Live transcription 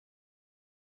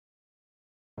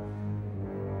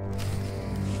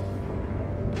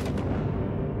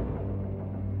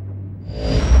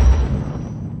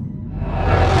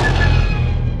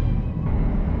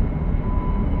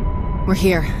We're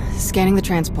here, scanning the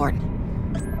transport.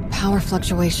 Power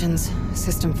fluctuations,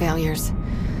 system failures.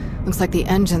 Looks like the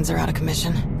engines are out of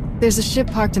commission. There's a ship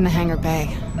parked in the hangar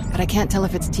bay, but I can't tell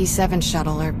if it's T7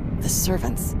 shuttle or the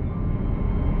servants.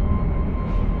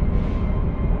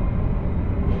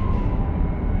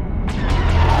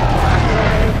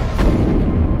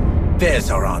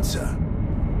 There's our answer.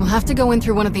 We'll have to go in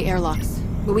through one of the airlocks,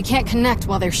 but we can't connect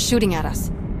while they're shooting at us.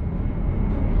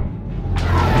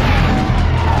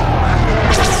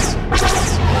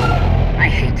 I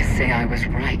hate to say I was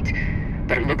right,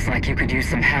 but it looks like you could use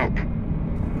some help.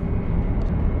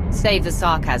 Save the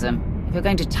sarcasm. If you're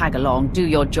going to tag along, do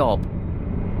your job.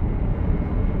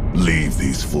 Leave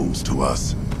these fools to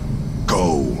us.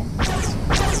 Go.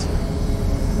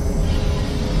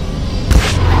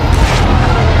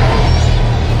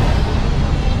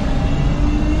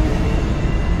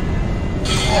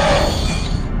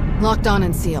 Locked on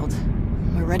and sealed.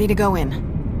 We're ready to go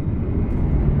in.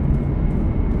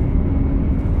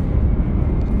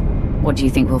 What do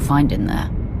you think we'll find in there?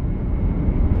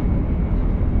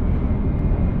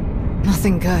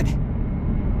 Nothing good.